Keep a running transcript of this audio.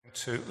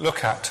To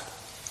look at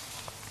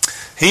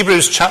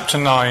Hebrews chapter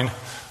 9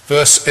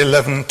 verse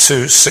 11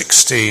 to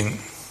 16.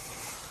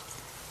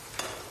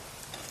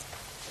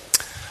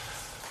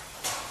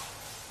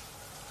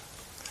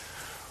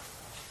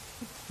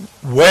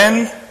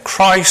 When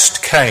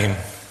Christ came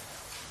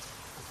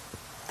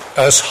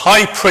as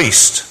high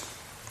priest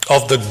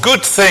of the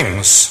good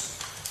things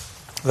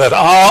that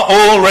are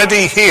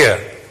already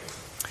here,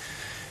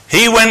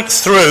 he went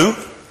through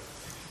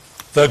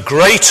the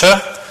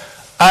greater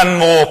and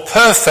more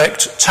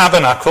perfect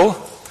tabernacle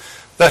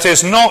that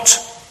is not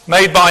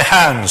made by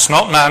hands,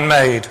 not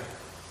man-made.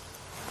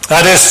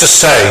 That is to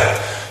say,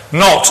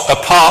 not a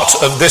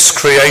part of this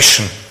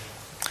creation.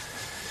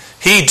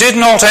 He did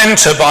not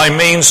enter by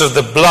means of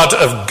the blood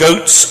of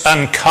goats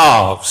and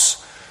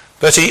calves,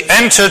 but he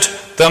entered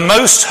the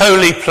most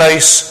holy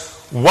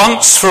place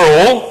once for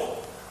all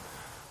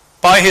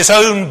by his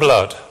own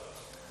blood,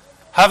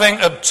 having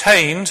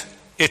obtained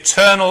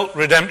eternal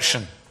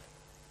redemption.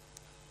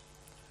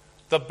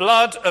 The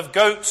blood of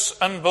goats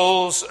and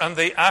bulls and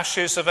the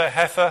ashes of a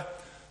heifer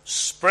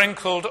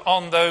sprinkled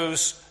on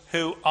those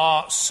who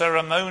are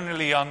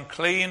ceremonially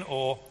unclean,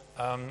 or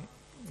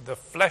the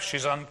flesh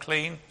is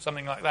unclean,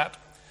 something like that,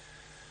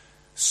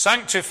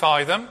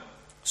 sanctify them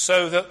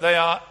so that they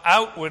are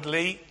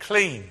outwardly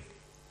clean.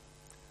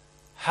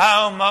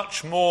 How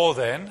much more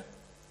then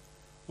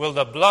will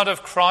the blood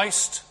of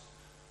Christ,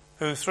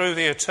 who through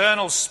the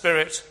eternal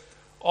Spirit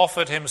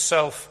offered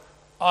himself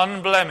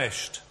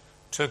unblemished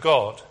to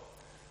God,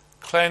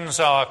 cleanse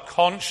our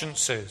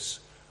consciences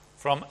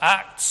from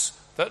acts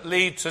that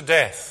lead to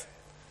death,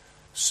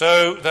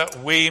 so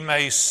that we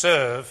may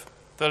serve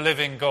the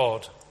living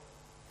God.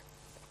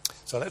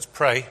 So let's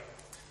pray.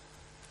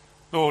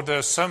 Lord,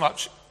 there's so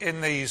much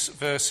in these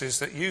verses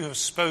that you have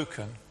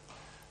spoken.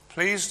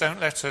 Please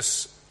don't let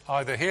us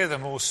either hear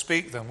them or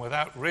speak them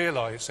without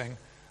realizing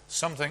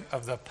something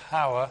of the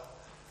power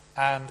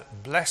and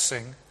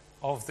blessing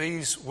of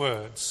these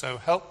words. So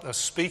help the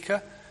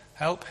speaker,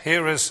 help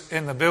hearers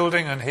in the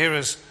building and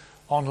hearers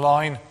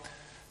online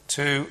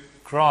to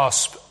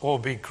grasp or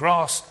be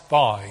grasped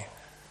by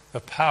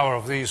the power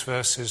of these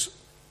verses,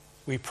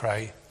 we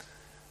pray.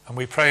 And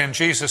we pray in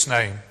Jesus'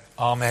 name.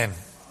 Amen.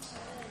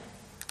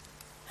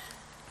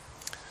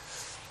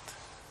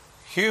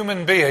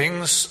 Human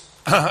beings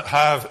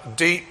have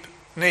deep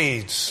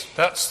needs.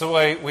 That's the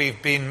way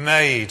we've been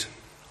made.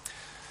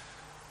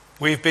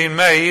 We've been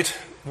made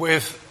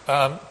with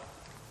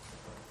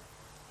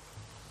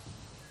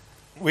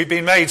We've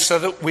been made so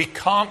that we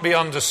can't be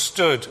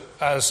understood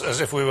as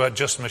if we were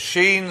just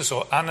machines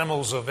or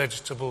animals or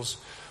vegetables.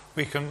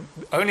 We can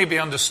only be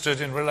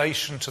understood in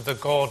relation to the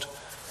God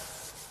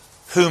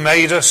who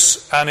made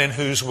us and in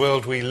whose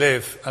world we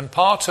live. And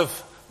part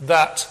of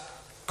that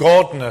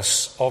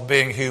godness of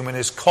being human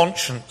is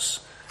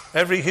conscience.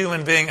 Every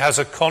human being has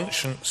a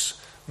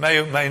conscience. May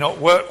or may not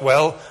work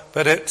well,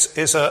 but it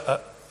is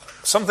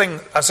something,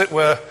 as it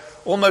were,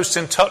 almost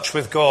in touch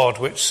with God,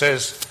 which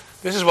says,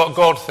 this is what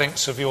God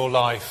thinks of your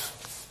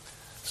life.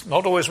 It's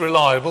not always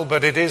reliable,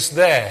 but it is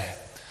there.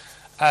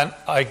 And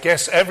I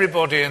guess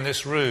everybody in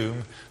this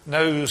room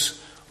knows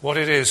what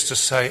it is to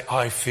say,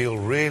 I feel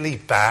really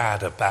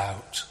bad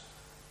about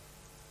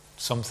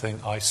something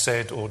I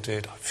said or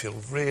did. I feel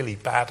really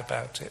bad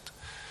about it.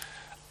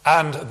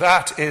 And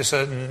that is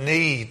a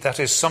need. That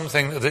is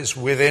something that is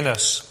within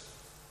us.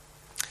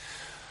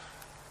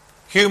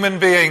 Human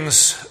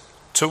beings,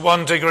 to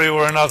one degree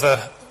or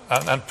another,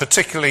 and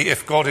particularly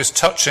if God is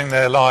touching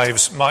their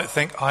lives, might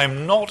think,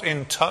 I'm not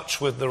in touch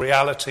with the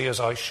reality as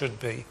I should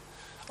be.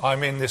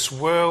 I'm in this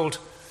world,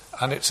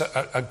 and it's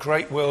a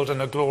great world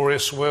and a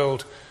glorious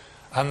world,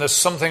 and there's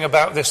something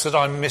about this that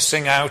I'm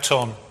missing out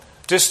on.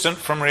 Distant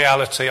from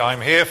reality. I'm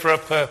here for a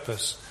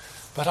purpose,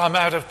 but I'm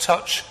out of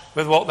touch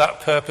with what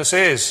that purpose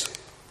is.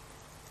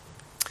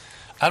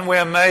 And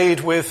we're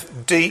made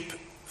with deep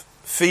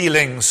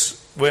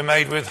feelings. We're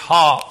made with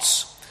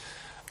hearts,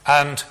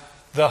 and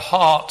the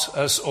heart,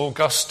 as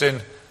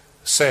Augustine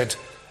said,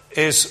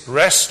 is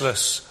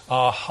restless.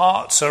 Our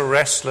hearts are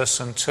restless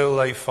until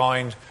they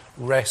find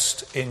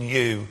rest in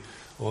you.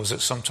 Or as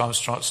it's sometimes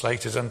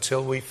translated,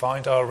 until we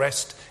find our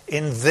rest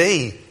in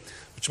thee,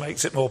 which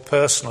makes it more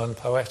personal and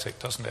poetic,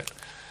 doesn't it?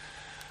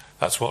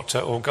 That's what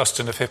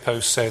Augustine of Hippo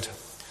said.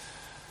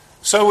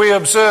 So we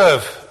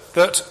observe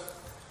that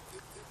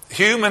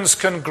humans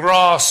can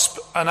grasp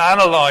and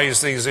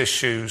analyse these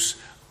issues,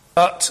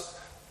 but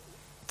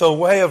the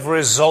way of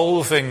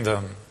resolving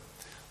them,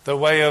 the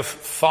way of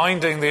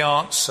finding the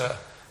answer,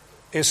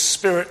 is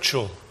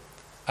spiritual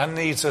and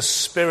needs a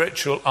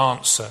spiritual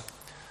answer.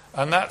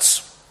 And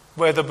that's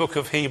where the book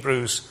of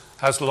Hebrews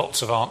has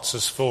lots of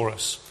answers for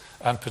us,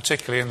 and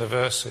particularly in the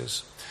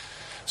verses.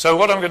 So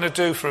what I'm going to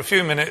do for a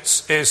few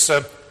minutes is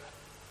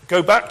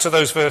go back to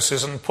those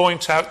verses and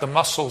point out the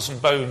muscles and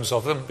bones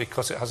of them,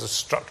 because it has a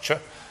structure.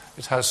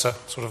 It has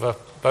sort of a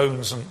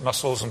bones and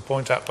muscles, and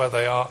point out where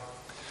they are.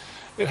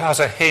 It has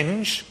a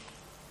hinge.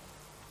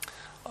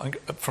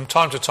 From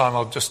time to time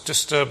I'll just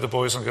disturb the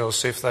boys and girls,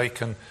 see if they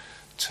can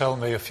tell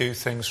me a few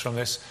things from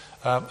this.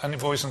 Any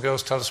boys and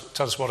girls, tell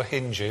us what a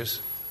hinge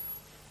is.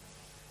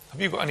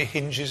 Have you got any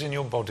hinges in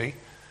your body?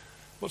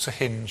 What's a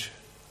hinge?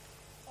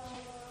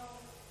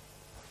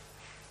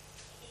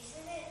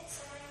 Isn't it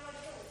something on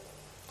a door?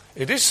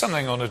 It is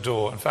something on a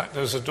door. In fact,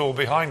 there's a door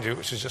behind you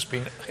which has just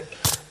been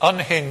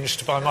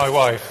unhinged by my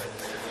wife.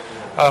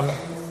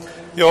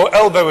 Your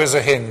elbow is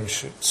a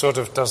hinge. It sort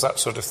of does that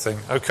sort of thing.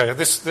 Okay,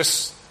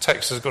 this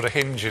text has got a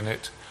hinge in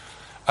it.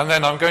 And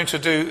then I'm going to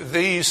do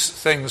these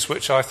things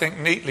which I think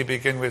neatly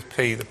begin with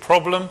P. The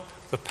problem,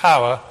 the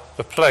power,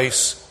 the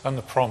place, and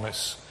the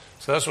promise.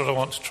 So that's what I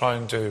want to try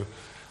and do.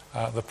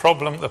 The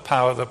problem, the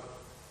power, the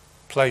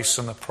place,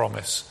 and the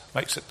promise.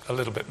 Makes it a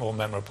little bit more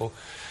memorable.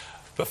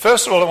 But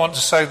first of all, I want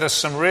to say there's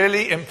some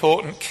really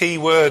important key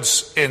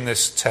words in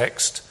this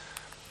text.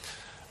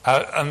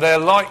 And they're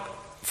like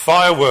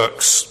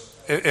fireworks.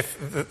 If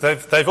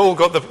they've all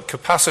got the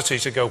capacity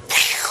to go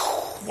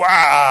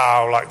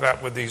wow like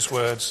that with these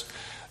words.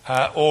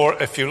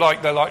 Or if you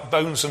like, they're like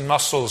bones and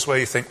muscles where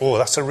you think, oh,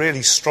 that's a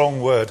really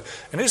strong word.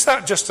 And is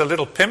that just a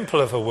little pimple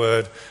of a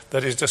word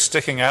that is just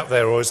sticking out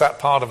there, or is that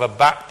part of a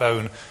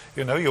backbone?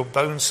 You know, your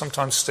bones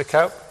sometimes stick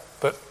out,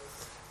 but,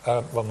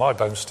 well, my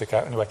bones stick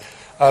out anyway.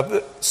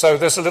 So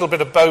there's a little bit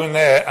of bone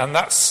there, and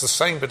that's the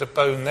same bit of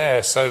bone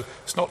there. So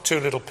it's not two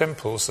little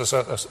pimples, there's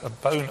a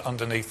bone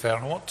underneath there.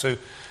 And I want to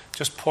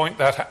just point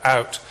that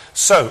out.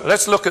 So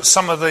let's look at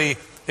some of the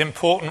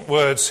important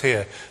words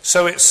here.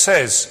 So it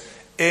says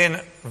in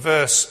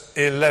verse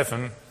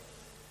 11,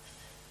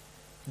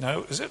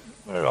 no, is it?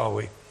 Where are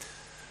we?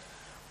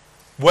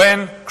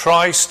 When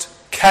Christ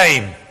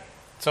came.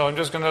 So I'm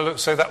just going to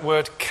say that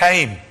word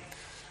came.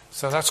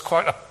 So that's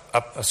quite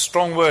a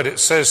strong word. It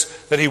says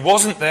that he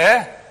wasn't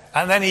there,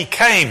 and then he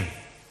came.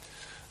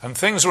 And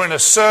things were in a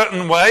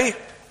certain way,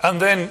 and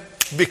then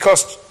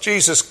because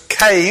Jesus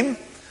came,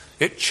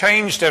 it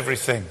changed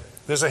everything.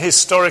 There's a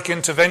historic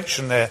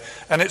intervention there,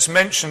 and it's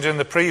mentioned in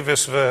the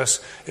previous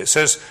verse. It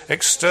says,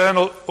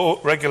 external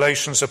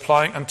regulations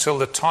applying until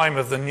the time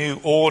of the new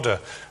order.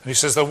 And he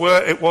says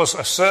it was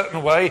a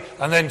certain way,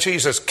 and then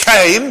Jesus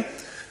came,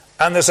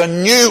 and there's a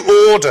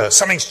new order.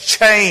 Something's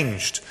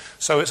changed.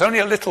 So it's only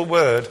a little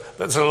word, but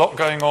there's a lot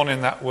going on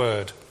in that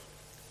word.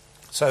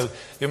 So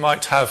you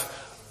might have,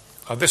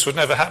 this would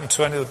never happen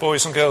to any of the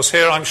boys and girls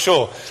here, I'm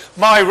sure.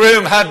 My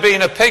room had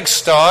been a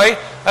pigsty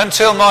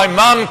until my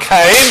mum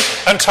came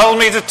and told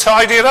me to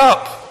tidy it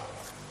up.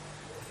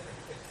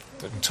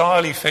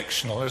 Entirely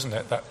fictional, isn't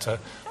it? That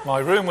my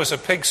room was a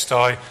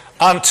pigsty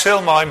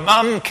until my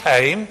mum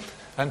came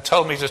and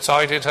told me to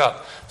tidy it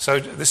up. So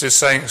this is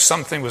saying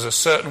something was a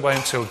certain way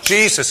until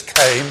Jesus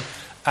came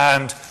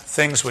and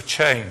things were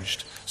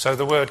changed. So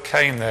the word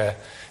came there.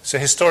 It's a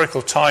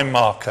historical time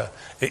marker.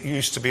 It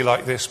used to be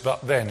like this,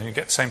 but then. And you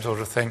get the same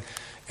sort of thing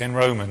in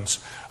Romans.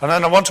 And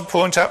then I want to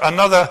point out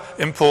another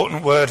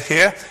important word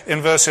here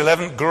in verse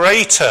 11.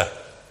 Greater.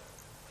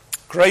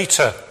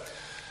 Greater. Do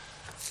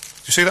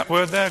you see that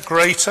word there?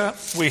 Greater.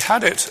 We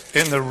had it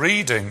in the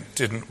reading,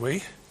 didn't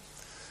we?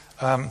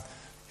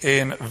 We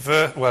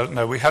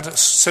had a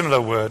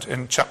similar word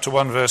in chapter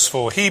 1, verse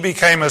 4. He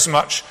became as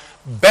much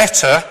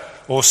better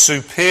or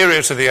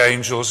superior to the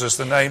angels as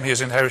the name he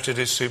has inherited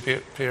is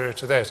superior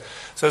to theirs.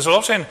 So there's a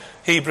lot in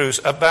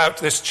Hebrews about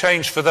this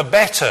change for the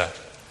better.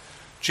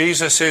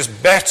 Jesus is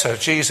better.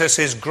 Jesus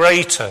is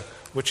greater,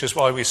 which is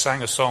why we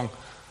sang a song,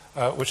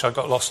 which I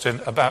got lost in,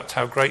 about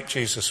how great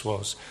Jesus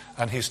was.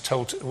 And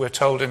we're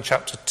told in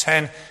chapter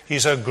 10,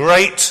 he's a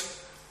great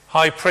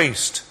high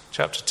priest.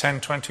 Chapter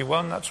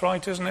 10:21, that's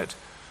right, isn't it?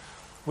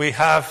 We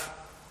have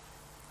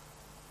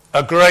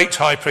a great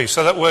high priest.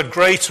 So that word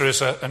greater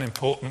is an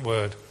important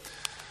word.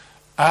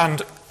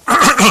 And,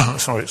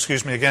 sorry,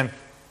 excuse me again.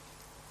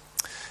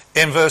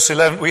 In verse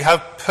 11, we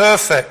have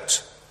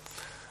perfect,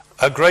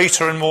 a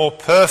greater and more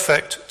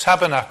perfect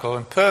tabernacle.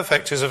 And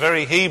perfect is a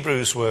very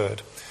Hebrews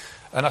word.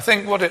 And I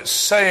think what it's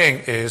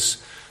saying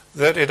is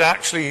that it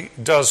actually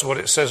does what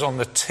it says on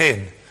the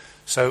tin.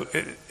 So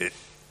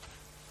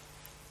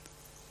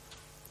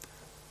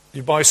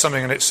you buy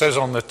something and it says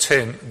on the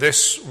tin,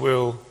 this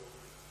will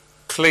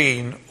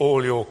clean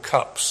all your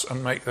cups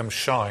and make them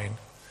shine.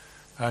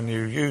 And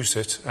you use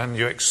it and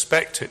you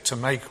expect it to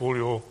make all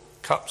your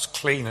cups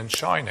clean and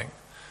shining.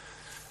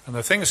 And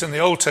the things in the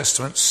Old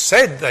Testament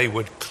said they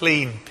would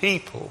clean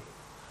people,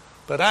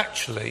 but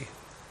actually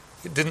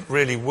it didn't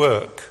really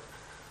work.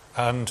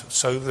 And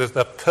so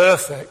the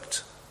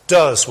perfect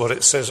does what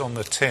it says on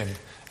the tin,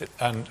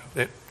 and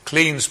it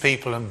cleans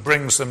people and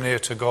brings them near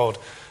to God.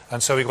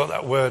 And so we've got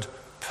that word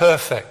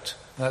perfect.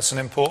 And that's an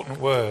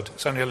important word.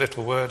 It's only a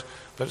little word,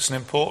 but it's an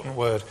important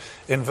word.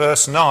 In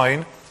verse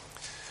 9,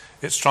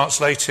 it's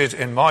translated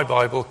in my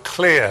Bible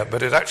clear,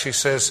 but it actually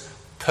says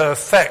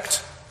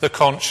perfect the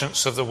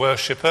conscience of the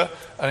worshipper.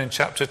 And in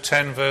chapter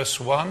 10, verse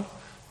 1,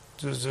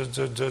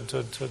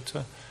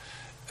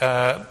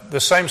 the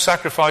same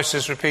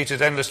sacrifices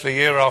repeated endlessly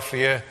year after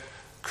year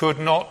could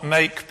not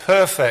make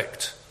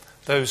perfect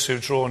those who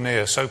draw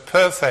near. So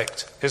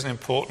perfect is an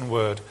important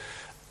word.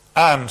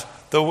 And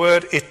the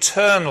word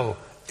eternal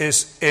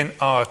is in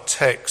our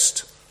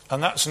text.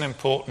 And that's an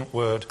important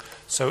word.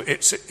 So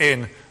it's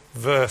in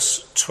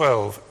verse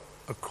 12,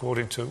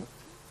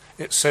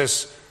 it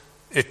says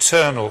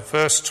eternal.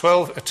 Verse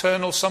 12,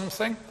 eternal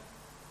something?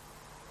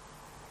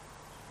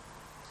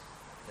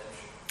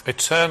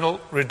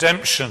 Eternal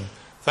redemption.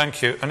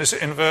 Thank you. And is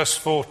it in verse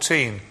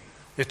 14?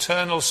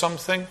 Eternal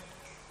something?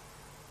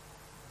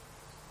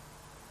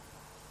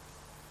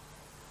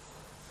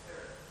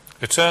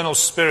 Eternal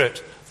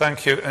spirit.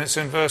 Thank you. And it's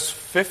in verse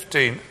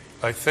 15,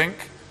 I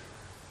think.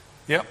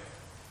 Yep.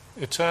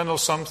 Eternal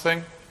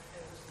something?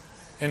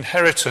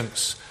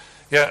 Inheritance.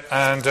 Yeah,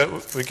 and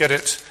we get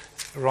it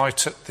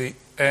right at the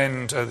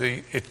end,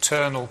 the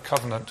eternal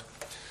covenant.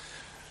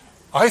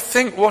 I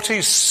think what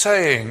he's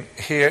saying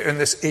here in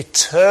this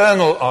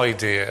eternal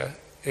idea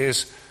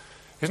is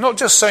he's not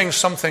just saying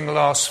something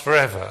lasts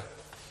forever.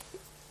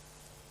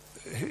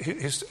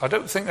 I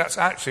don't think that's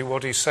actually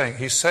what he's saying.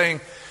 He's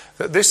saying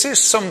that this is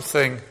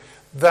something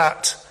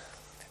that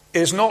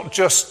is not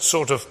just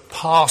sort of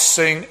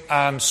passing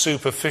and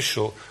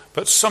superficial,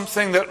 but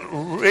something that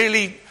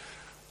really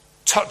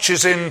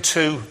touches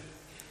into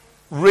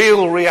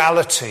real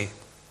reality,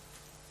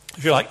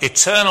 if you like,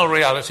 eternal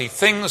reality,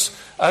 things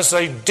as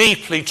they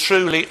deeply,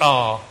 truly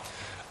are.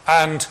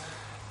 And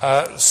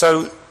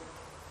so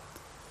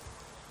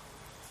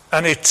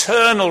an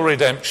eternal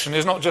redemption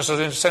is not just a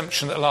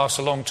redemption that lasts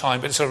a long time,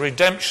 but it's a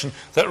redemption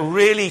that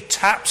really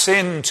taps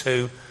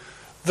into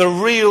the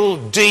real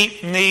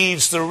deep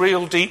needs, the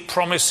real deep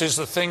promises,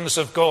 the things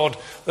of God,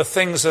 the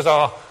things that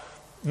are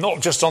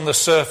not just on the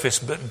surface,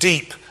 but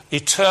deep,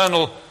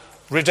 eternal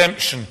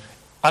redemption,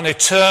 an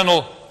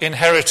eternal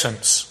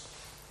inheritance.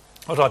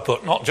 What do I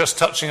put? Not just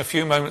touching a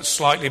few moments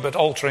slightly, but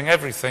altering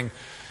everything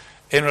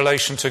in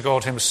relation to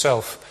God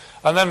himself.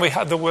 And then we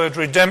had the word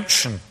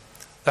redemption.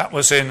 That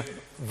was in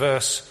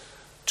verse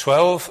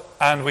 12.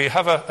 And we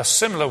have a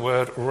similar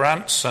word,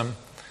 ransom.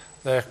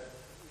 They're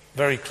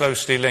very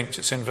closely linked.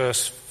 It's in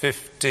verse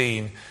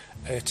 15.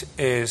 It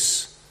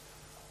is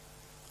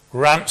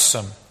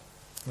ransom.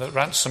 The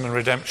ransom and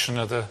redemption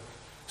are the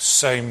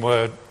same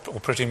word, or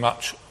pretty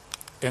much,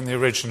 in the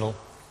original.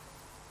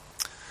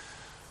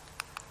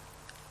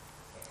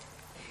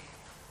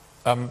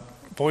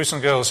 Boys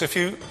and girls, if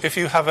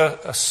you have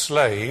a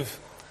slave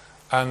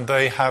and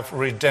they have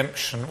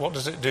redemption, what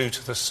does it do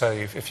to the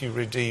slave if you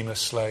redeem a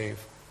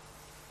slave?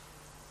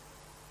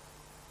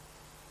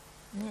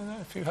 You know,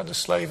 if you had a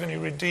slave and you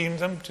redeemed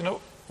them, do you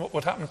know what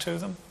would happen to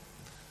them?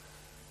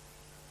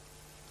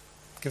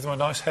 Give them a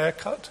nice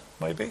haircut,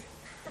 maybe?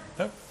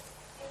 No?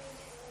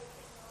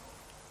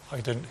 I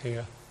didn't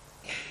hear.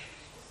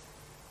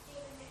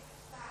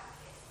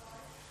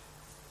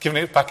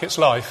 Giving it back its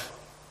life?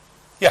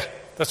 Yeah,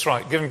 that's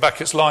right. Giving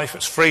back its life,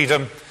 its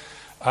freedom.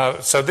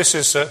 So this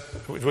is,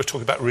 we're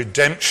talking about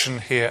redemption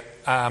here,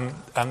 and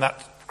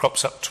that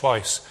crops up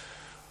twice.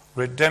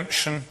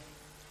 Redemption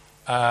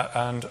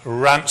and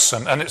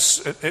ransom. And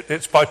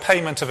it's by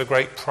payment of a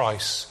great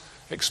price.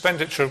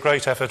 Expenditure of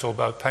great effort or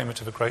by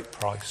payment of a great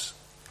price.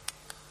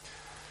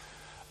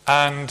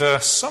 And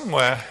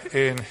somewhere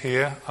in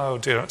here, oh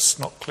dear, it's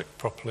not clicked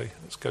properly.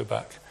 Let's go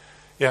back.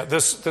 Yeah,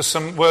 there's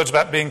some words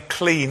about being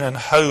clean and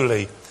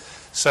holy.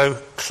 So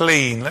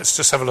clean, let's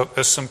just have a look.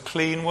 There's some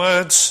clean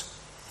words.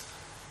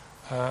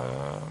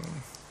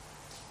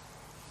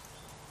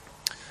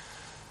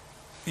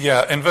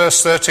 In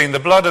verse 13, the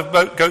blood of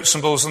goats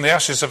and bulls and the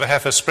ashes of a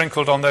heifer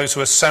sprinkled on those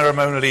who are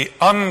ceremonially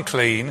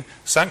unclean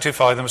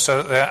sanctify them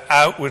so that they are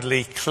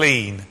outwardly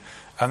clean.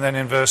 And then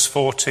in verse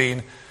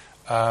 14,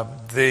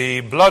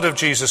 the blood of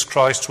Jesus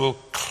Christ will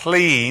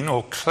clean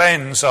or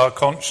cleanse our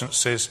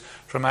consciences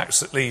from acts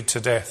that lead to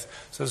death.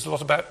 So there's a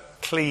lot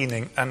about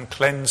cleaning and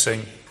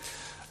cleansing.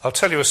 I'll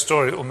tell you a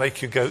story that will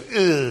make you go,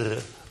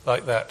 ugh,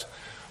 like that.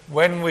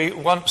 When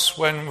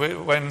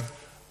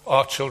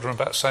our children were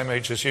about the same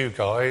age as you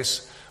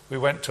guys, we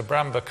went to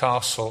Bramber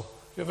Castle.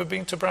 You ever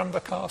been to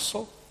Bramber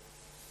Castle?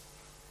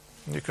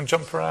 And you can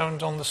jump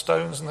around on the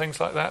stones and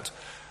things like that.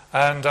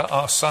 And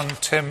our son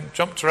Tim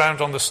jumped around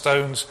on the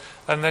stones,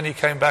 and then he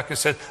came back and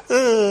said,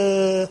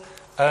 ugh,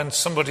 and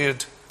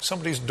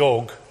somebody's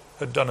dog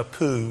had done a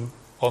poo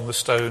on the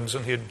stones,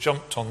 and he had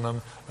jumped on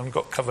them and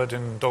got covered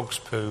in dog's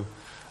poo.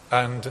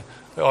 And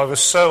I was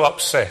so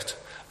upset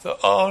that,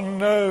 oh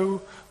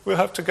no, we'll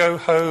have to go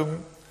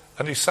home.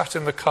 And he sat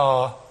in the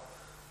car.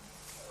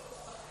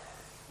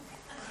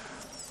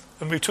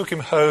 And we took him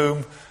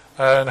home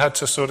and had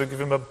to sort of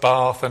give him a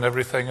bath and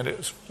everything. And it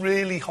was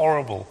really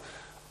horrible.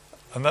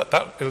 And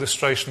that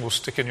illustration will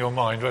stick in your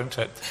mind, won't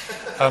it?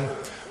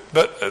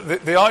 But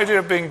the idea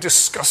of being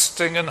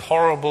disgusting and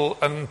horrible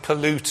and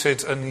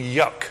polluted and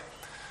yuck,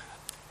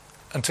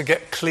 and to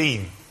get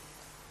clean.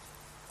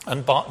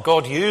 And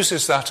God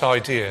uses that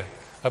idea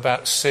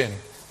about sin.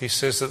 He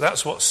says that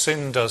that's what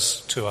sin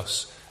does to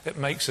us. It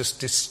makes us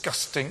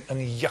disgusting and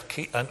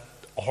yucky and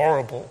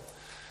horrible.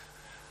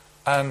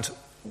 And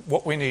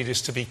what we need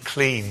is to be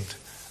cleaned.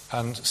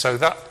 And so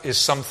that is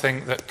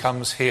something that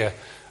comes here.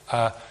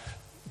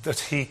 That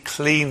he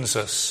cleans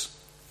us.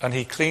 And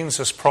he cleans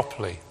us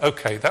properly.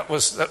 Okay,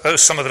 those are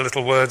some of the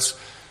little words,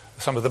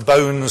 some of the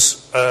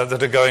bones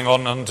that are going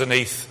on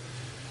underneath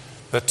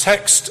The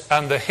text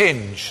and the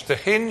hinge. The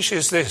hinge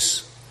is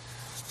this.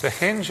 The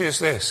hinge is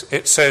this.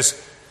 It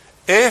says,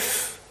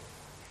 if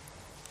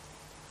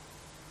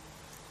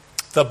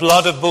the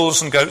blood of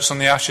bulls and goats and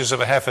the ashes of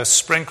a heifer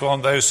sprinkle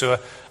on those who are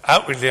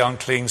outwardly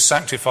unclean,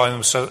 sanctify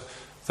them so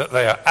that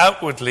they are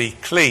outwardly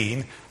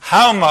clean,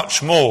 how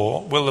much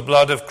more will the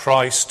blood of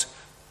Christ,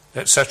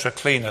 etc.,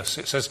 clean us?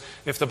 It says,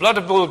 if the blood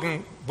of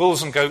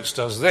bulls and goats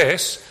does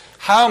this,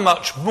 how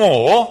much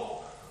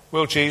more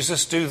will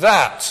Jesus do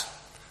that?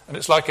 And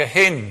it's like a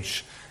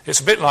hinge. It's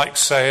a bit like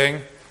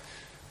saying,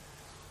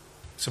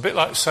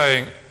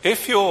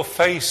 if your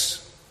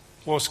face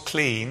was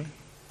clean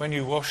when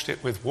you washed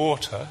it with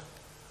water,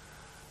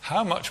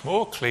 how much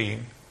more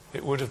clean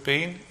it would have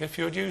been if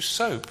you had used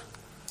soap.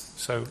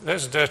 So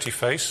there's a dirty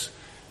face.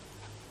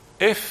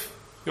 If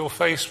your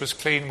face was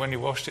clean when you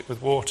washed it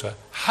with water,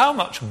 how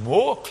much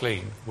more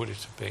clean would it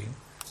have been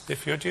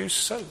if you had used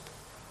soap?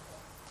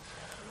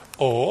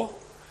 Or,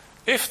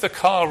 if the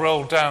car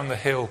rolled down the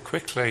hill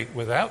quickly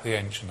without the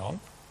engine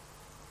on,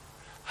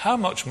 how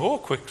much more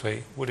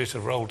quickly would it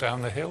have rolled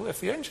down the hill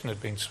if the engine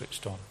had been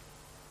switched on?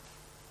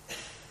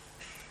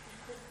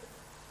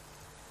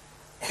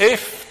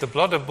 If the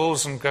blood of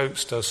bulls and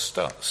goats does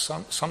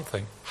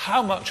something,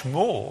 how much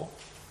more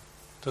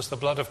does the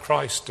blood of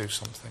Christ do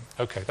something?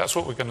 Okay, that's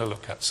what we're going to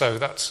look at. So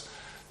that's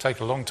take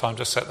a long time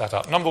to set that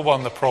up. Number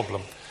one, the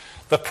problem.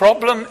 The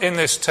problem in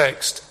this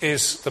text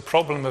is the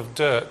problem of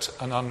dirt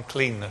and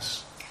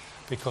uncleanness,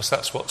 because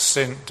that's what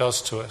sin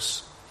does to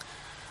us.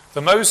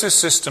 The Moses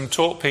system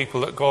taught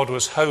people that God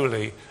was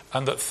holy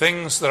and that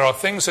there are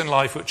things in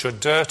life which are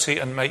dirty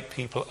and make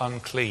people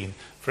unclean.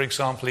 For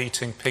example,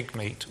 eating pig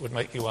meat would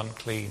make you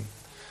unclean.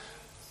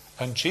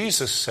 And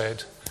Jesus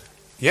said,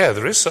 yeah,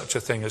 there is such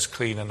a thing as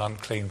clean and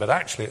unclean, but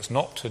actually it's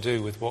not to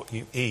do with what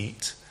you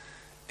eat.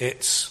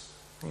 It's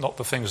not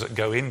the things that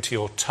go into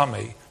your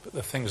tummy, but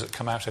the things that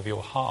come out of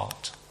your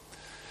heart.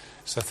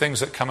 It's the things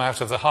that come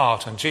out of the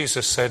heart. And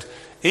Jesus said,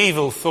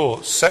 evil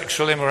thoughts,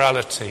 sexual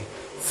immorality,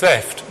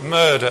 theft,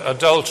 murder,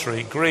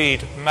 adultery,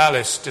 greed,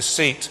 malice,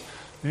 deceit,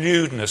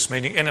 lewdness,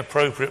 meaning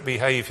inappropriate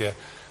behaviour,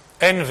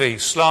 envy,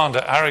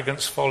 slander,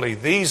 arrogance, folly.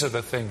 These are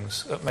the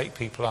things that make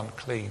people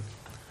unclean.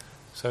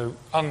 So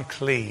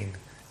unclean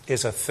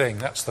is a thing.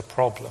 That's the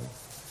problem.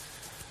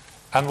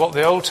 And what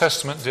the Old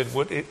Testament did,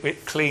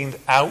 it cleaned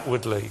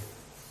outwardly.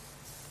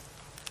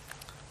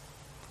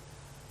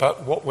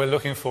 But what we're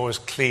looking for is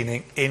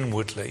cleaning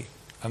inwardly.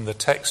 And the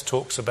text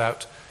talks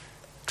about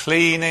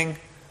cleaning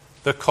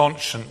the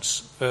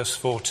conscience, verse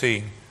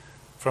 14,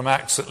 from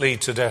acts that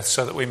lead to death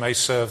so that we may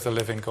serve the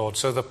living God.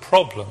 So the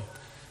problem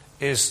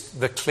is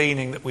the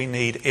cleaning that we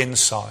need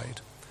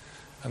inside.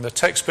 And the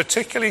text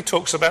particularly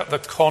talks about the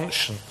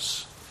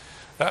conscience.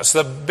 That's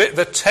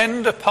the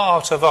tender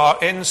part of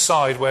our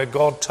inside where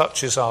God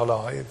touches our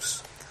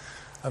lives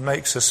and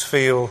makes us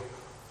feel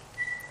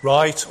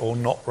right or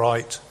not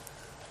right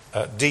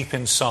deep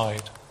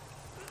inside.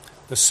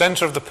 The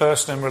centre of the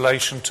person in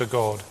relation to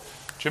God.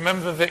 Do you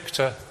remember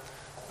Victor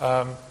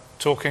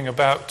talking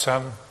about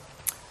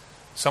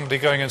somebody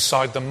going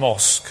inside the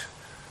mosque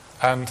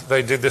and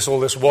they did all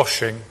this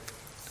washing?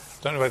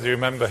 I don't know whether you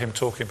remember him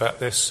talking about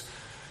this.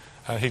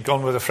 He'd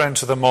gone with a friend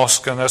to the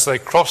mosque, and as they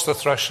cross the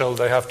threshold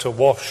they have to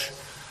wash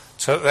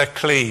so that they're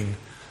clean.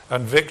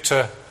 And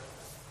Victor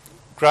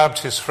grabbed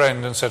his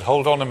friend and said,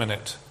 hold on a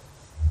minute,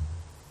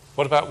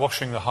 what about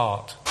washing the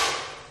heart?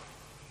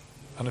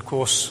 And of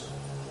course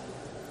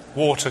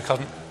water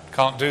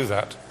can't do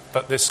that,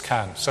 but this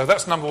can. So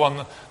that's number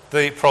one,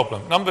 the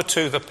problem. Number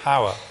two, the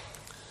power.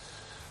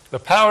 The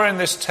power in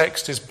this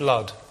text is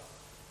blood.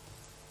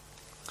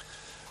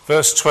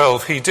 Verse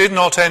 12, he did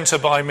not enter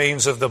by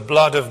means of the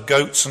blood of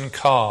goats and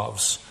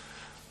calves,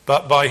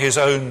 but by his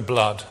own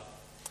blood.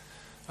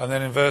 And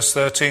then in verse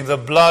 13, the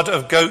blood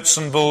of goats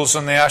and bulls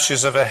and the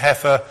ashes of a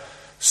heifer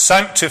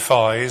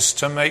sanctifies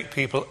to make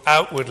people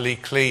outwardly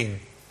clean.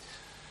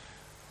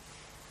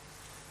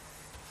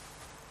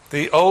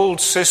 The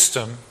old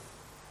system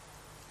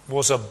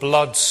was a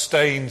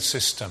blood-stained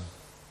system.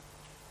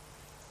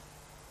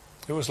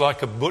 It was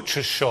like a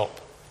butcher's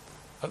shop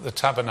at the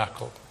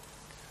tabernacle.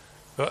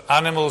 There were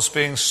animals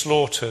being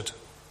slaughtered.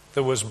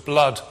 There was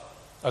blood,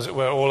 as it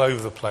were, all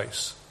over the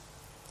place.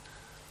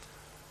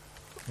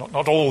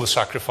 Not all the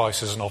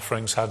sacrifices and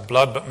offerings had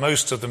blood, but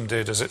most of them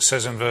did, as it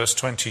says in verse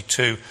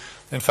 22.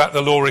 In fact,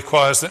 the law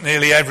requires that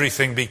nearly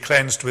everything be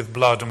cleansed with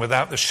blood, and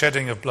without the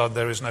shedding of blood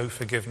there is no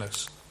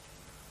forgiveness.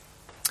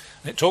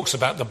 And it talks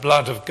about the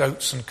blood of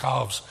goats and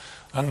calves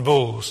and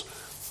bulls.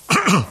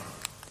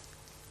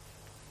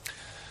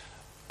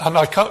 And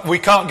we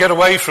can't get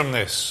away from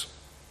this.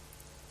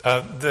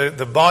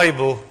 The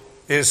Bible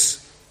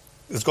has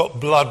got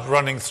blood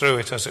running through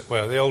it, as it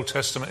were. The Old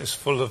Testament is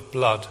full of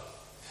blood.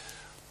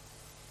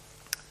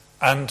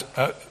 And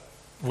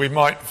we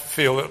might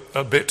feel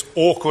a bit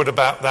awkward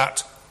about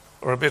that,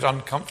 or a bit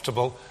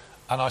uncomfortable,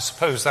 and I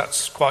suppose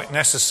that's quite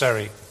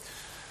necessary.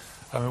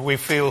 I mean, we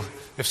feel,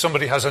 if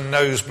somebody has a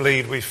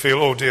nosebleed, we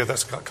feel, oh dear,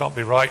 that can't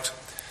be right.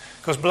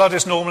 Because blood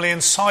is normally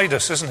inside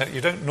us, isn't it?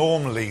 You don't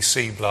normally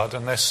see blood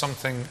unless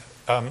something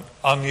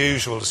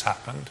unusual has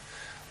happened,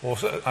 or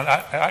it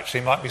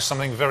actually might be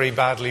something very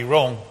badly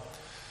wrong.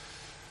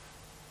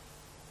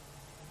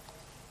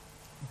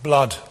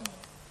 Blood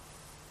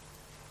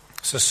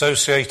is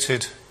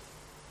associated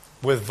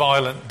with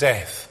violent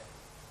death.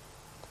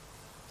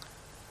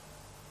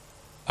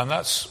 And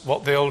that's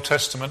what the Old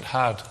Testament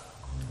had,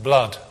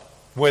 blood.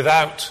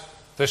 Without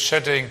the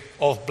shedding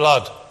of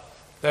blood,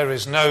 there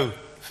is no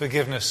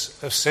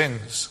forgiveness of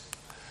sins.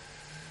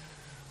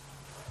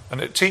 And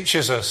it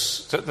teaches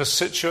us that the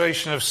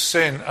situation of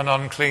sin and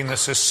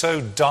uncleanness is so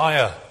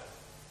dire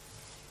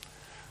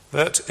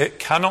that it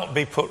cannot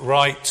be put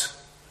right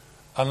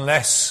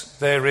unless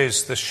there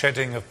is the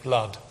shedding of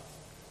blood.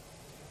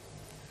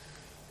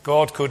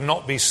 God could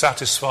not be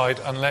satisfied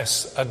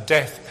unless a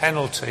death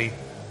penalty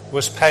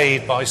was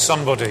paid by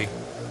somebody.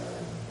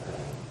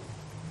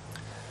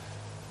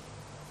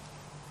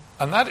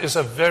 And that is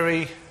a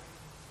very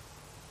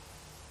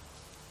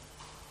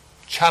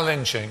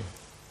challenging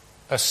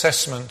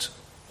assessment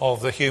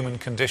of the human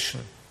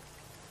condition.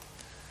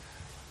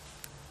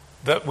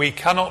 That we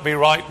cannot be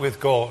right with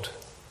God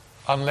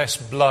unless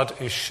blood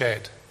is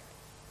shed.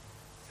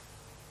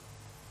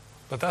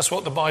 But that's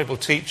what the Bible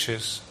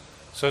teaches.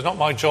 So it's not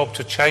my job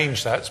to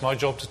change that, it's my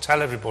job to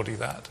tell everybody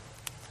that.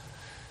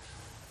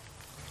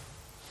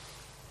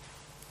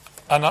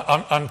 And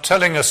I'm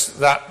telling us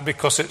that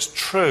because it's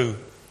true.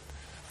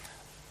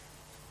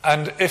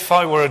 And if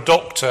I were a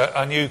doctor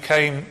and you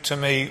came to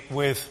me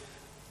with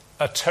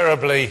a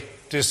terribly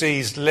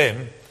diseased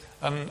limb,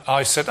 and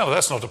I said, oh,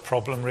 that's not a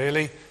problem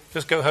really,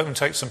 just go home and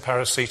take some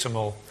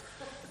paracetamol,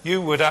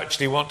 you would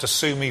actually want to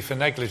sue me for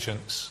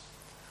negligence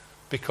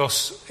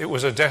because it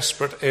was a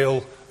desperate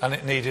ill and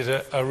it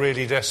needed a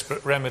really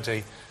desperate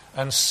remedy.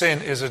 And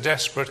sin is a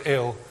desperate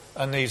ill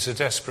and needs a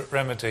desperate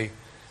remedy.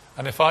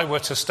 And if I were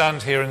to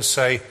stand here and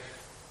say,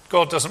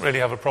 God doesn't really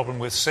have a problem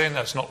with sin,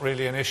 that's not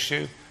really an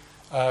issue,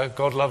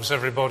 God loves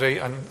everybody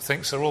and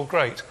thinks they're all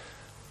great,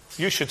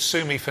 you should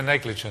sue me for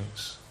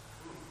negligence,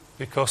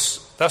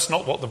 because that's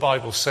not what the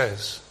Bible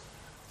says.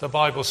 The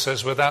Bible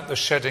says without the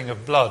shedding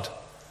of blood,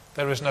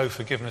 there is no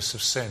forgiveness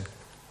of sin.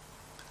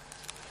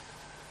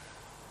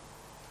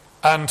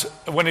 And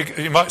when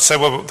you might say,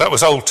 well, that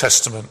was Old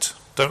Testament.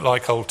 Don't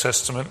like Old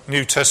Testament.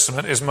 New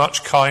Testament is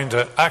much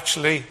kinder.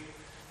 Actually,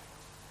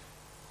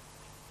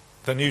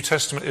 the New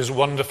Testament is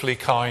wonderfully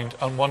kind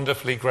and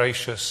wonderfully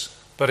gracious,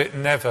 but it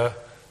never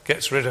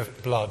gets rid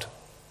of blood.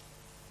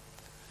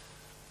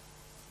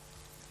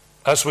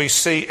 As we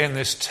see in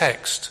this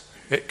text,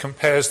 it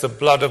compares the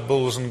blood of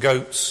bulls and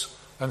goats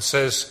and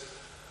says,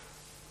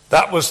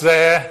 that was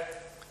there,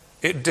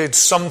 it did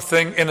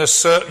something in a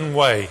certain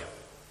way,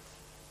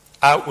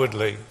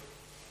 outwardly.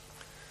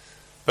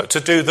 But to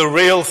do the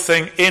real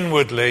thing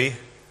inwardly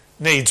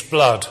needs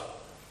blood.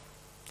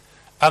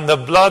 And the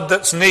blood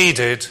that's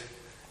needed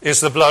is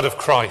the blood of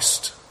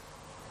Christ.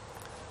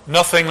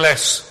 Nothing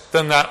less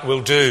than that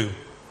will do.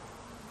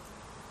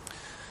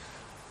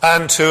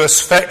 And to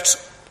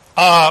effect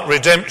our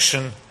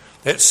redemption,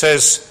 it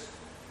says,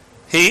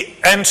 he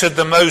entered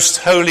the most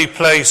holy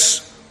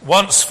place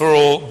once for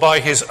all by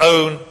his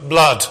own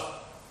blood,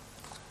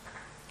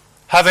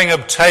 having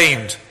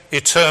obtained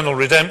eternal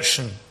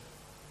redemption.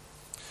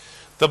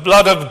 The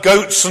blood of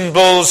goats and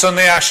bulls and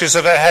the ashes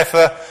of a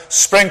heifer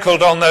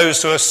sprinkled on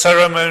those who are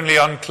ceremonially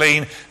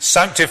unclean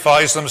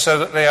sanctifies them so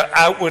that they are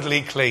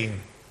outwardly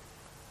clean.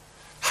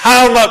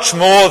 How much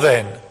more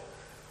then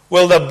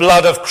will the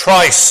blood of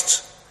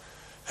Christ,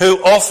 who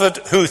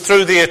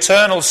through the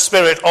eternal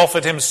Spirit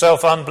offered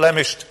himself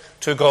unblemished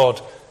to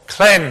God,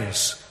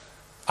 cleanse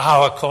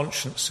our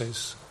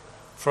consciences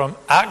from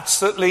acts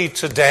that lead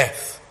to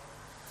death,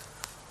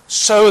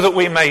 so that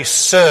we may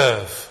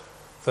serve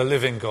the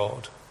living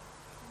God?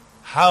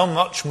 How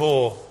much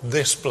more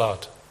this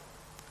blood?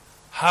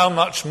 How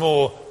much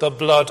more the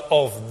blood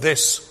of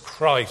this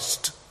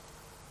Christ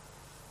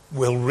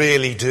will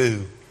really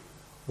do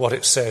what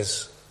it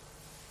says?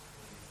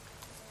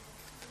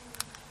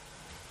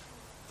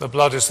 The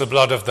blood is the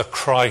blood of the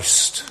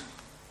Christ.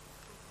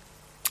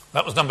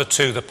 That was number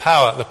 2, the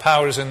power. The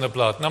power is in the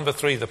blood. Number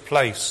 3, the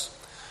place.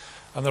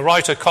 And the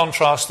writer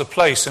contrasts the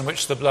place in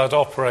which the blood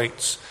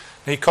operates.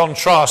 He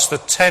contrasts the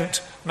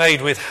tent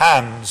made with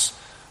hands.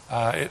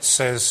 It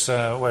says,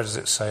 where does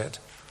it say it?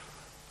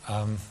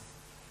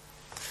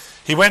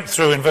 He went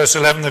through in verse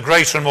 11 the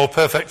greater and more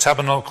perfect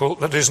tabernacle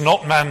that is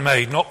not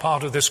man-made, not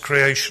part of this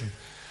creation.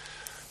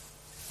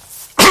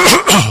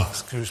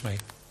 Excuse me.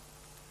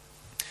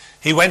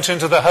 He went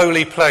into the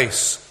holy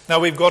place. Now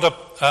we've got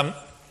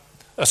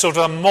a sort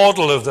of a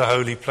model of the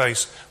holy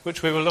place,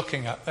 which we were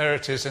looking at. There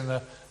it is in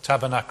the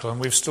tabernacle, and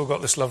we've still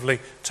got this lovely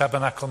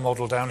tabernacle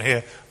model down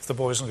here. If the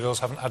boys and girls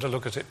haven't had a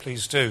look at it,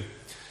 please do.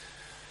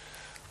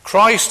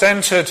 Christ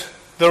entered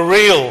the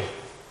real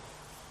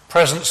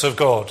presence of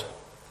God,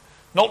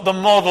 not the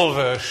model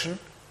version,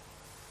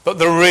 but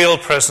the real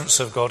presence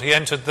of God. He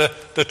entered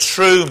the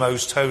true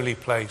most holy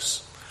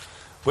place,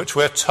 which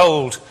we're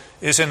told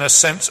is in a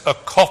sense a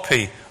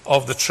copy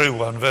of the true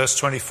one. Verse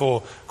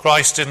 24,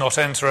 Christ did not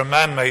enter a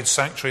man-made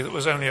sanctuary that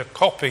was only a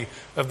copy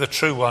of the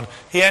true one.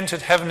 He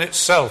entered heaven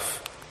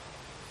itself.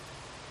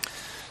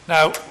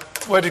 Now,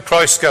 where did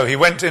Christ go? He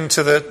went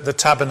into the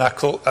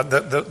tabernacle,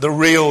 the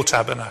real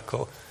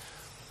tabernacle.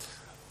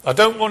 I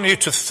don't want you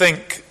to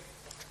think,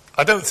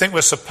 I don't think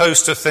we're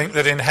supposed to think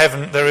that in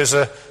heaven there is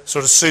a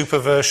sort of super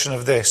version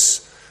of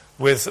this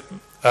with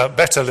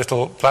better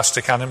little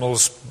plastic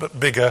animals, but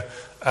bigger,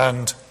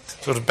 and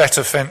sort of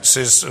better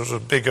fences, sort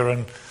of bigger.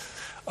 And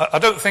I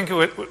don't think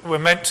we're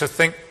meant to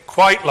think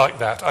quite like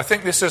that. I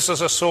think this is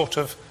as a sort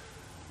of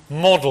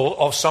model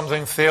of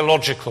something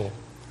theological,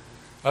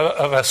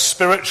 of a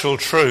spiritual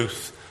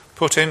truth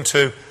put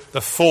into the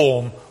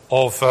form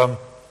of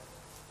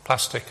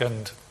plastic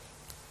and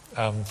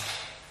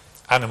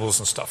animals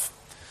and stuff.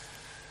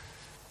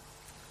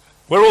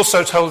 We're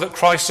also told that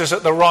Christ is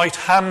at the right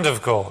hand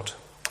of God.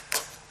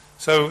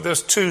 So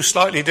there's two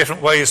slightly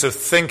different ways of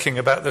thinking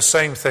about the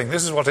same thing.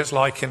 This is what it's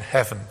like in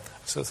heaven.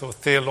 It's a sort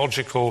of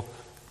theological,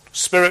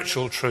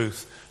 spiritual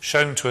truth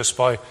shown to us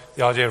by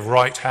the idea of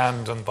right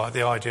hand and by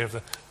the idea of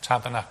the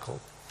tabernacle.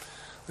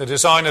 The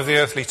design of the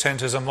earthly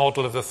tent is a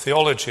model of the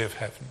theology of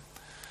heaven.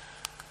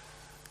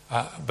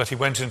 But he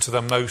went into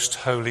the most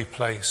holy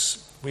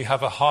place. We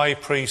have a high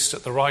priest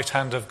at the right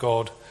hand of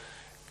God,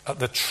 at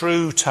the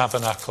true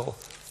tabernacle,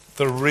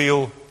 the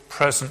real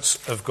presence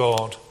of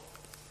God.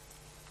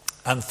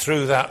 And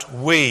through that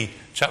we,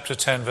 chapter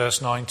 10,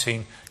 verse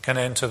 19, can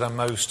enter the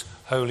most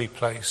holy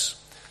place.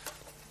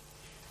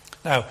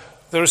 Now,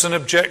 there is an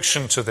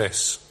objection to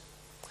this.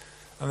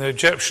 And the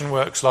objection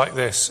works like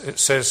this. It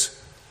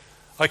says,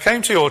 I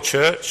came to your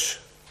church,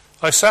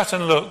 I sat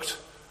and looked,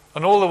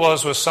 and all there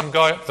was some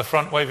guy up the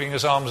front waving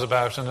his arms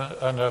about and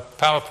a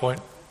PowerPoint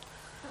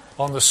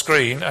on the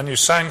screen, and you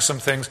sang some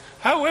things.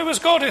 Where was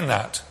God in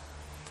that?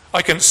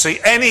 I couldn't see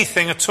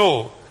anything at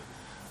all.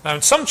 Now,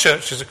 in some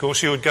churches, of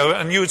course, you would go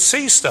and you would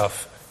see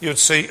stuff. You would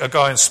see a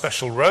guy in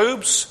special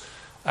robes,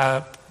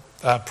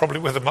 probably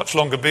with a much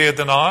longer beard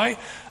than I,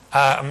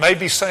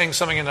 maybe saying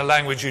something in a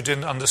language you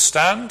didn't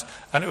understand,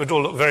 and it would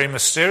all look very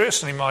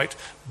mysterious, and he might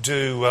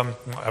do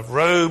have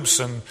robes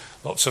and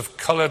lots of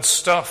coloured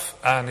stuff,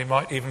 and he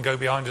might even go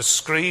behind a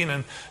screen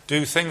and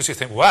do things. You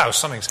think, wow,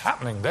 something's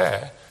happening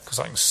there, because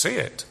I can see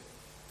it.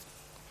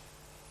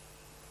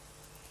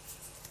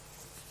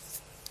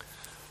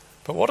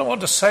 But what I want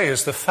to say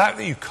is the fact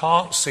that you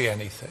can't see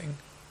anything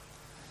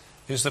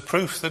is the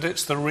proof that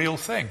it's the real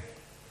thing.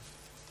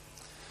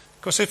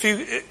 Because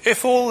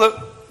if all that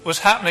was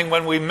happening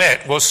when we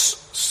met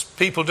was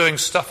people doing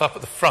stuff up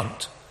at the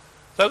front,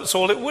 that's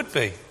all it would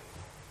be.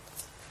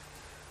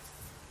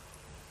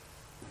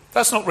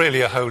 That's not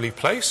really a holy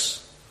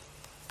place.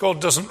 God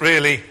doesn't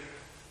really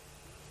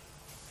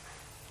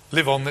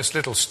live on this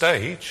little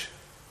stage.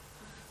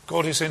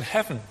 God is in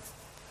heaven.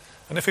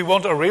 And if we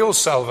want a real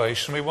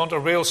salvation, we want a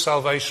real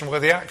salvation where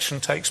the action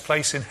takes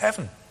place in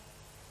heaven.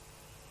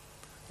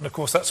 And of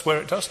course, that's where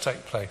it does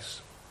take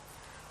place.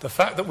 The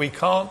fact that we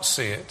can't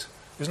see it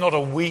is not a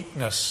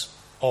weakness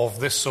of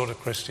this sort of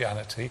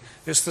Christianity.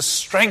 It's the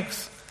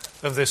strength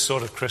of this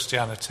sort of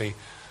Christianity.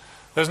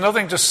 There's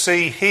nothing to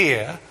see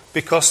here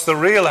because the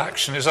real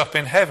action is up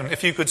in heaven.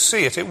 If you could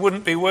see it, it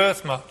wouldn't be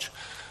worth much.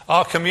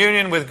 Our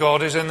communion with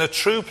God is in the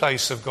true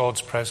place of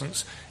God's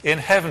presence, in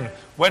heaven.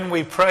 When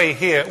we pray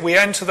here, we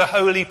enter the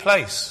holy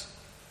place.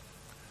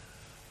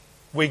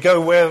 We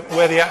go where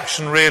the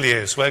action really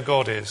is, where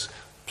God is.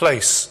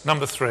 Place,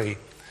 number 3.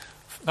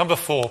 Number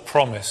 4,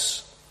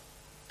 promise.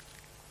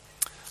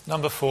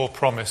 Number 4,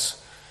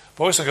 promise.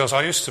 Boys and girls,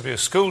 I used to be a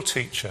school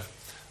teacher,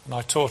 and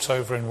I taught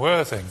over in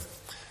Worthing.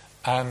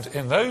 And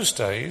in those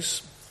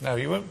days, now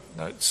you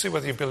won't see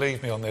whether you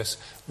believe me on this,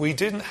 we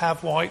didn't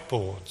have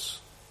whiteboards.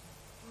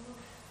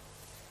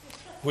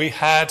 We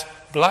had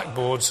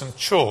blackboards and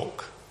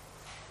chalk.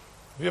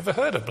 Have you ever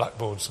heard of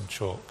blackboards and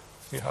chalk?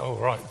 Yeah, oh,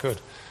 right,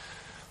 good.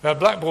 We had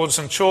blackboards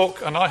and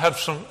chalk, and I had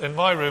some, in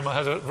my room, I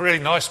had a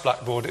really nice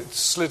blackboard. It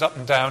slid up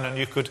and down, and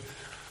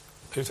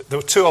there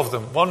were 2 of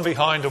them, one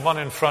behind and one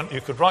in front.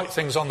 You could write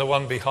things on the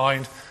one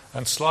behind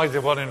and slide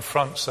the one in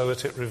front so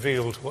that it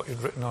revealed what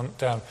you'd written on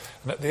down.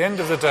 And at the end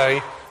of the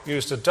day, you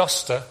used a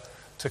duster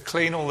to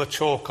clean all the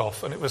chalk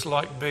off, and it was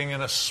like being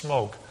in a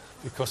smog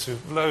because there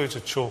was loads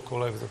of chalk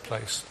all over the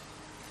place.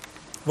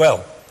 Well,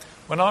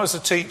 when I was a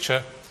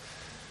teacher,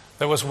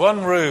 there was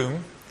one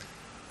room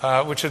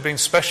which had been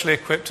specially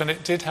equipped, and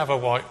it did have a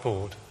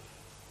whiteboard.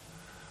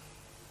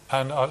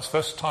 And it was the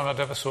first time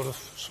I'd ever sort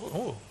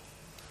of,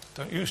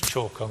 don't use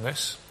chalk on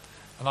this.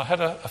 And I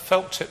had a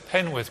felt tip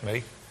pen with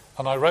me,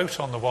 and I wrote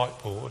on the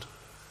whiteboard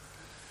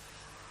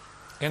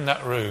in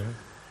that room,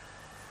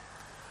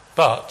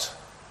 but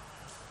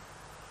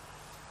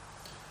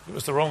it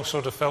was the wrong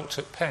sort of felt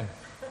tip pen.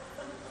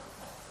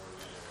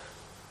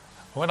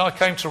 When I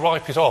came to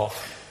wipe it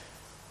off,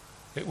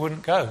 it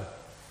wouldn't go.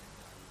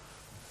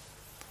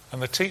 And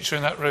the teacher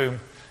in that room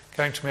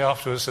came to me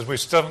afterwards and said, we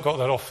still haven't got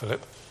that off,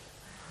 Philip.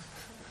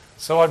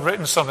 So I'd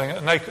written something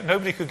and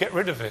nobody could get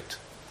rid of it.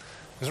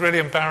 It was really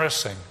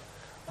embarrassing.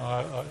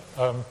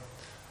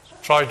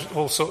 tried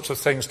all sorts of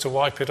things to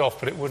wipe it off,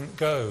 but it wouldn't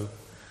go.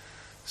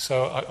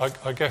 So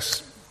I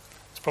guess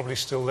it's probably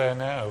still there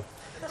now.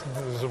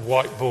 There's a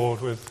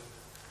whiteboard with...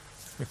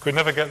 We could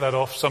never get that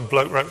off. Some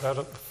bloke wrote that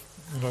up,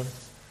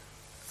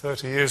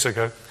 30 years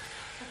ago.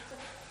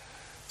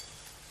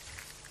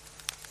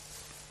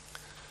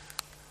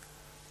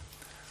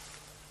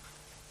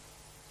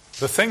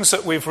 The things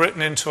that we've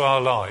written into our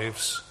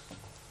lives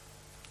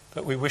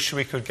that we wish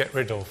we could get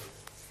rid of.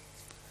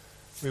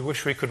 We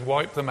wish we could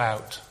wipe them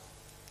out.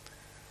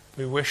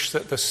 We wish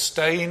that the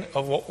stain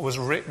of what was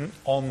written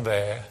on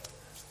there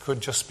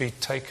could just be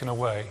taken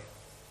away.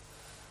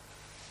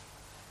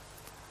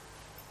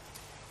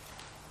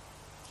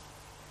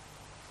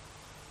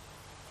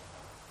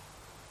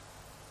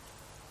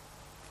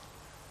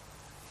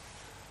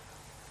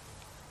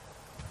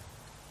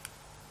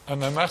 And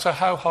no matter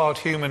how hard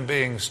human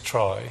beings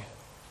try,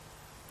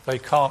 they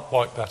can't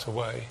wipe that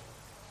away.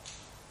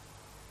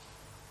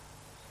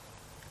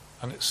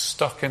 And it's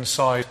stuck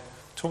inside,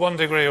 to one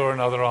degree or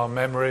another, our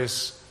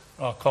memories,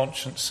 our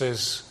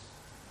consciences.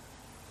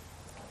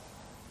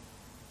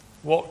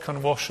 What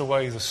can wash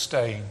away the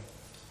stain?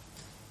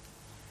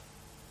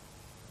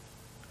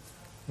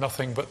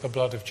 Nothing but the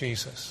blood of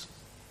Jesus.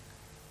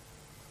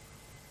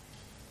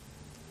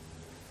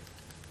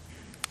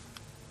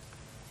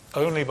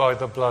 Only by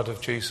the blood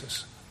of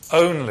Jesus.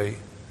 Only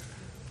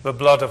the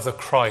blood of the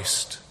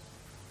Christ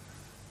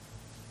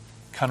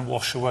can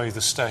wash away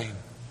the stain.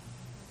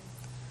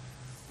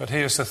 But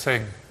here's the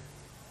thing.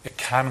 It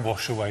can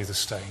wash away the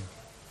stain.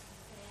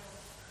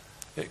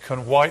 It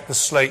can wipe the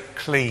slate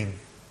clean.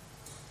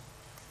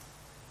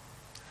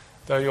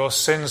 Though your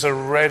sins are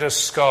red as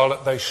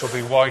scarlet, they shall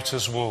be white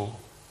as wool.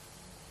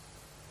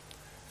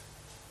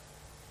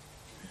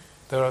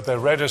 They're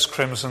red as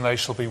crimson, they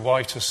shall be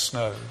white as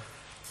snow.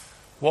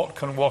 What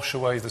can wash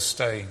away the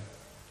stain?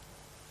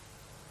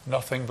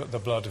 Nothing but the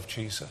blood of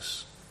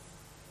Jesus.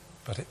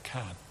 But it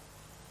can.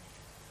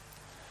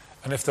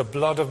 And if the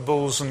blood of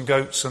bulls and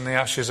goats and the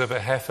ashes of a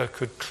heifer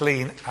could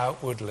clean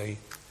outwardly,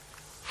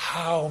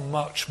 how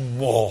much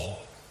more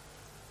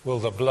will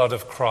the blood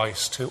of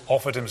Christ, who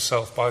offered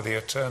himself by the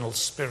eternal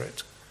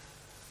Spirit,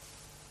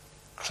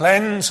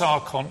 cleanse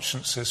our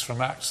consciences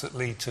from acts that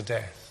lead to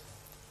death,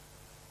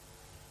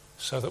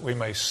 so that we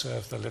may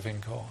serve the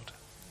living God?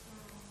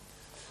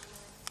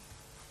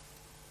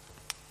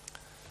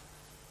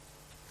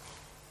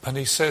 And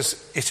he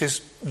says, it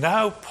is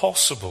now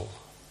possible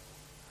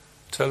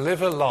to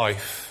live a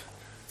life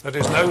that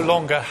is no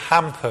longer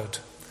hampered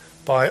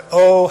by,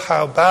 oh,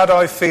 how bad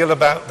I feel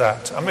about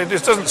that. I mean,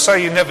 it doesn't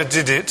say you never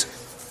did it.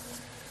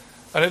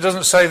 And it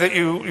doesn't say that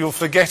you'll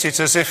forget it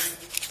as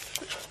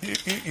if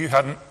you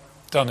hadn't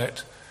done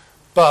it.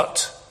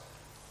 But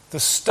the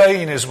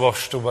stain is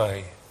washed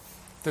away.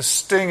 The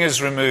sting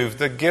is removed.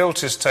 The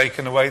guilt is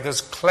taken away.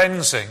 There's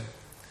cleansing.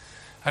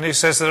 And he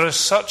says there is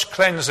such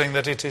cleansing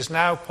that it is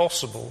now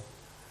possible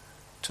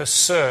to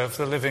serve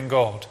the living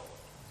God.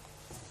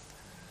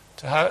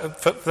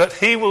 That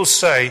he will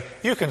say,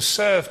 you can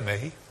serve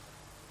me.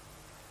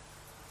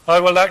 I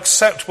will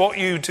accept what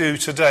you do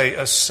today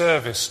as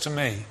service to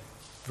me.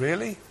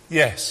 Really?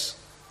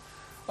 Yes.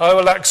 I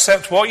will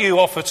accept what you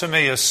offer to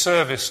me as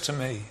service to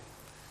me.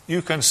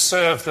 You can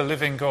serve the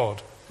living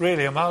God.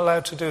 Really, am I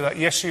allowed to do that?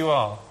 Yes, you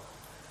are.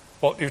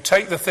 What, you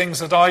take the things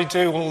that I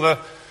do, all the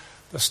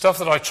stuff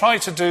that I try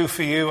to do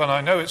for you, and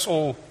I know it's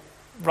all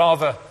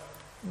rather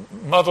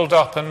muddled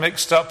up and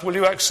mixed up. Will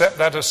you accept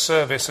that as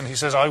service? And he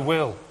says, I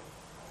will.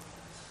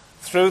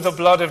 Through the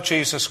blood of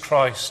Jesus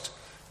Christ,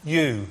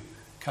 you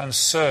can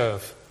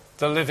serve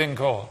the living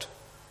God.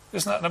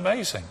 Isn't that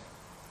amazing?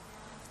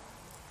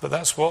 But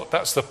that's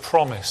the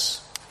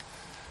promise.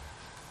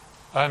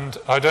 And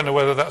I don't know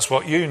whether that's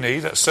what you need.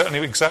 That's certainly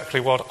exactly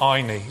what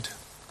I need.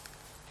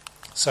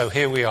 So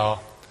here we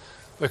are.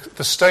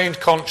 The stained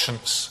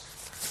conscience,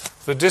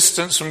 the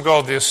distance from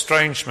God, the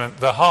estrangement,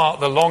 the heart,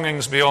 the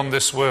longings beyond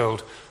this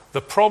world.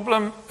 The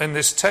problem in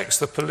this text,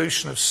 the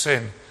pollution of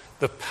sin,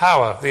 the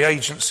power, the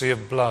agency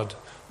of blood,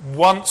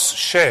 once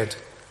shed,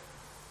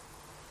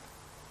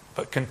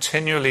 but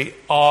continually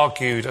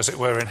argued, as it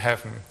were, in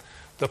heaven.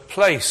 The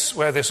place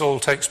where this all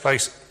takes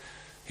place.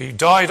 He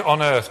died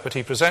on earth, but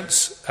he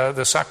presents,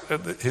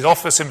 he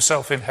offers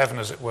himself in heaven,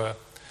 as it were,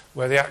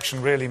 where the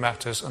action really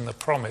matters, and the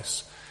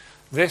promise.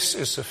 This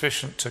is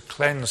sufficient to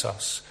cleanse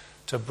us,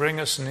 to bring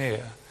us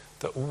near,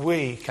 that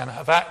we can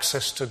have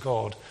access to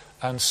God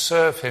and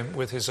serve him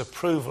with his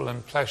approval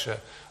and pleasure,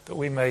 that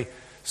we may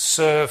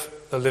serve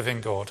the living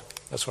God.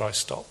 That's where I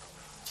stop.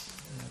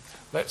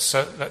 Let's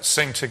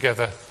sing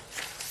together.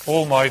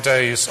 All my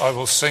days I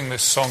will sing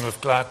this song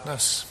of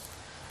gladness.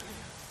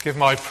 Give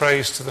my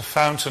praise to the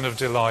fountain of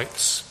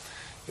delights.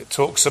 It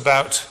talks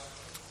about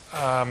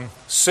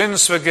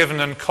sins forgiven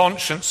and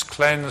conscience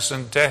cleansed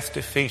and death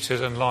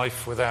defeated and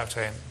life without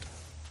end.